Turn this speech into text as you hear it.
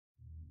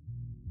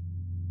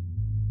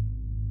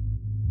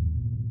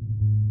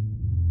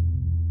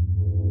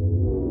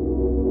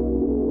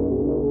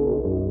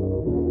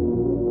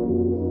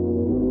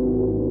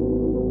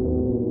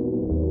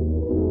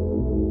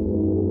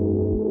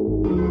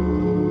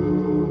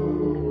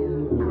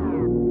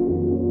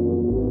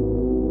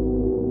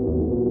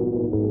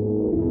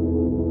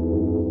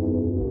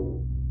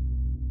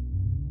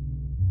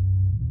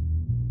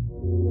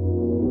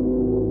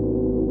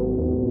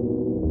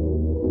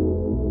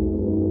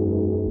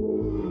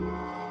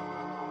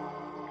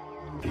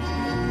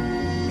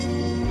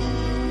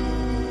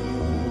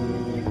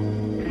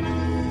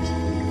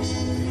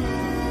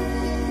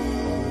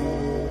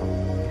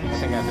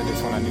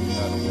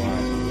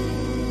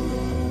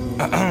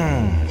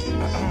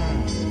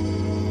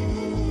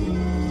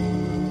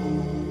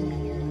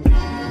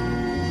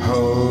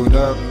Hold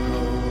up,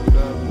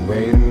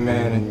 wait a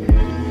minute.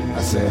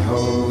 I said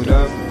hold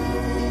up,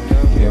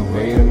 yeah,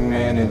 wait a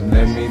minute.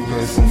 Let me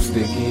put some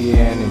sticky in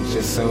it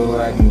just so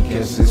I can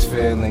catch this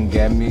feeling.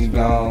 Got me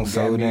gone,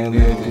 so then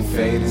lit the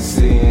faded,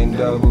 seeing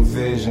double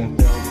vision.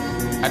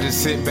 I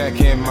just sit back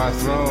in my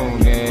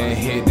throne and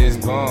hit this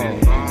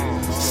bone.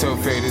 So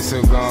faded,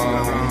 so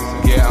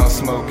gone. Yeah, I'm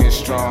smoking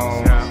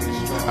strong.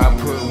 I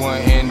put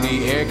one in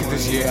the air, cause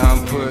this year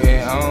I'm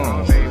putting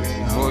on.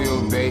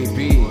 Royal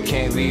baby,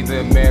 can't leave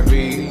the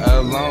Mary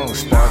alone.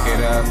 Spark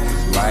it up,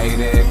 light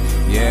it.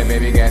 Yeah,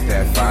 baby, got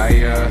that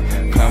fire.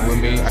 Come with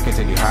me, I can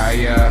take you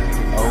higher.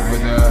 Over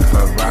the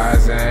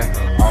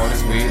horizon. All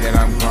this weed that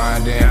I'm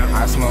grinding,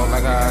 I smoke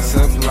like I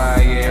supply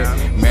it.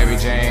 Mary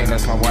Jane,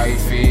 that's my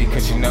wifey,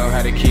 cause she know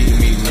how to keep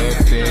me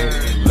lifted.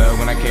 Love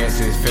when I catch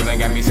this feeling,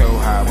 got me so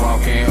high,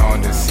 walking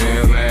on the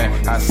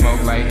ceiling. I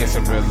smoke like it's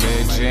a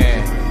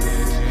religion,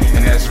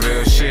 and that's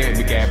real shit.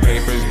 We got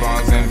papers,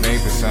 bonds, and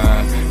vapor,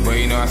 son. But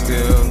you know I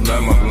still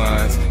love my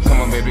blunts.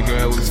 Come on, baby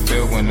girl, let's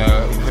fill one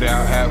up. Put it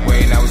out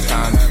halfway, now it's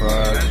time to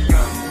fuck.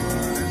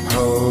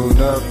 Hold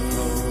up,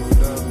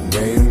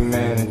 wait a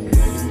minute.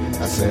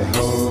 I said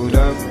hold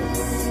up,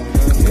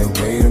 yeah,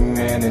 wait a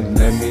minute.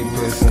 Let me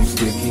put some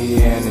sticky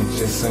in it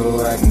just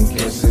so I can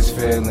catch this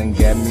feeling.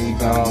 Got me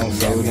gone,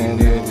 so then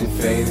lit the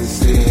faded,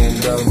 seeing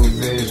double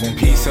vision.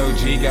 Peace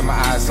OG, got my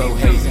eyes so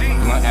hazy.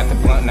 Blunt after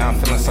blunt, now I'm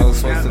feeling so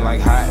supposed to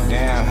like hot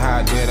damn.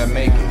 How did I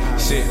make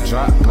it? Shit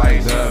drop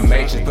like the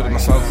Matrix. Put my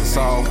smoking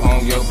song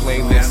on your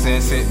playlist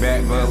and sit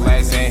back,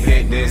 relax and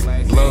hit this.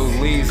 Blow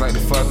leaves like the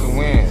fucking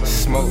wind.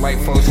 Smoke like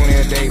 420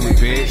 a daily,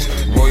 bitch.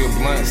 Royal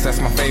blunts, that's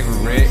my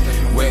favorite.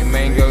 Wet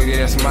mango, yeah,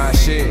 that's my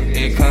shit.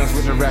 It comes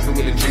with the rapper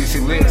with the juicy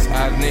lips.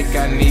 I think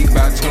I need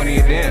about 20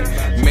 of them,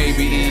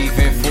 maybe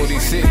even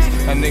 46.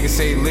 A nigga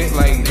say lit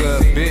like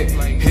a bit.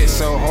 Hit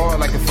so hard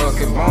like a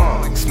fucking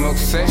bomb. Smoke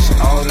session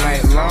all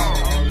night long.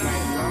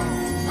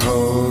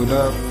 Hold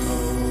up,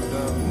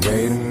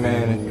 wait a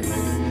minute.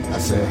 I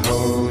said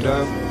hold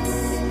up,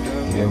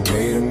 yeah,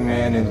 wait a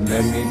minute.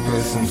 Let me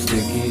put some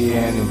sticky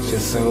in it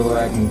just so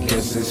I can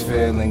catch this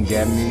feeling.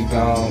 Got me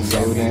gone,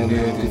 so then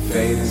lit the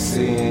faded,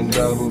 seeing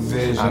double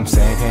vision. I'm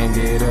saying can't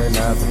get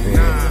enough of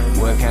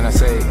it. What can I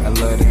say? I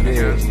love the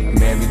bitch,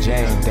 Mary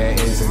Jane, that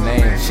is her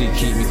name. She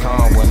keep me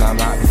calm when I'm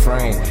out the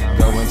frame.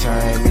 Go and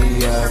turn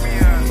me up,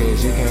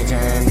 cause you can't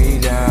turn me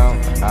down.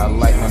 I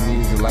like my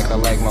music like I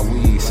like my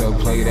weed, so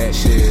play that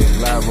shit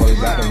loud, boy,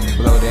 about to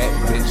blow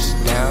that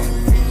bitch down.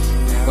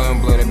 Gonna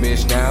blow that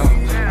bitch down.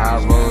 I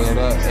roll it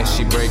up and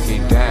she break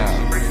it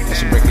down. And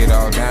she break it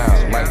all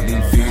down. Like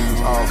these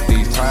views off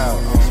these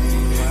clouds.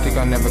 Think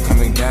I'm never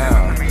coming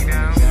down.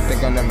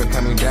 Think I'm never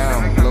coming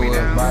down. Blow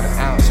it by the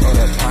ounce or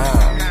the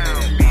pound.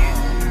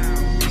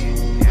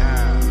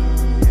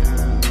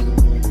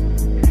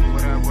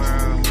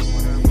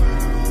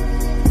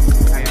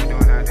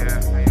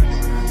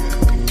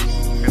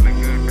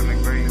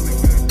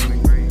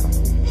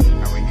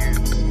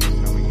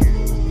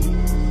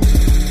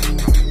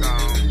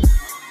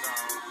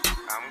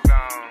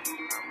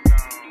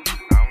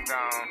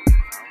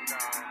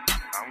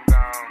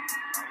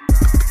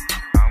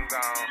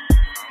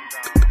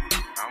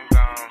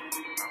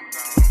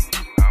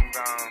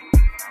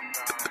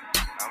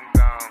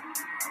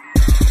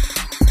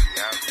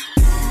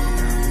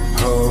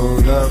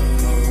 Hold up,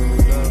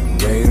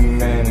 wait a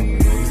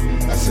minute.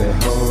 I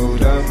said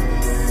hold up,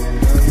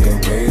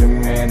 yeah, wait a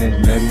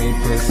minute. Let me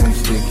put some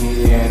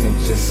sticky in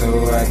it just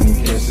so I can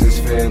catch this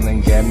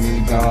feeling. Got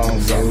me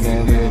gone, so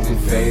then lit the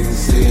faded,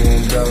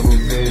 seeing double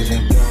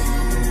vision.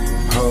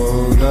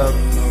 Hold up,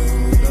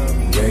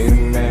 wait a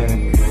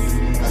minute.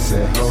 I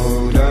said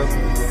hold up,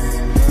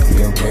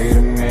 yeah, wait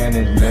a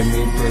minute. Let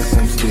me put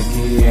some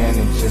sticky in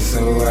it just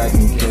so I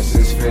can catch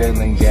this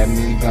feeling. Got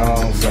me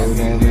gone, so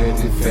then lit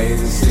the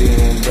faded,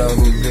 seeing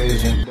double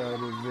vision.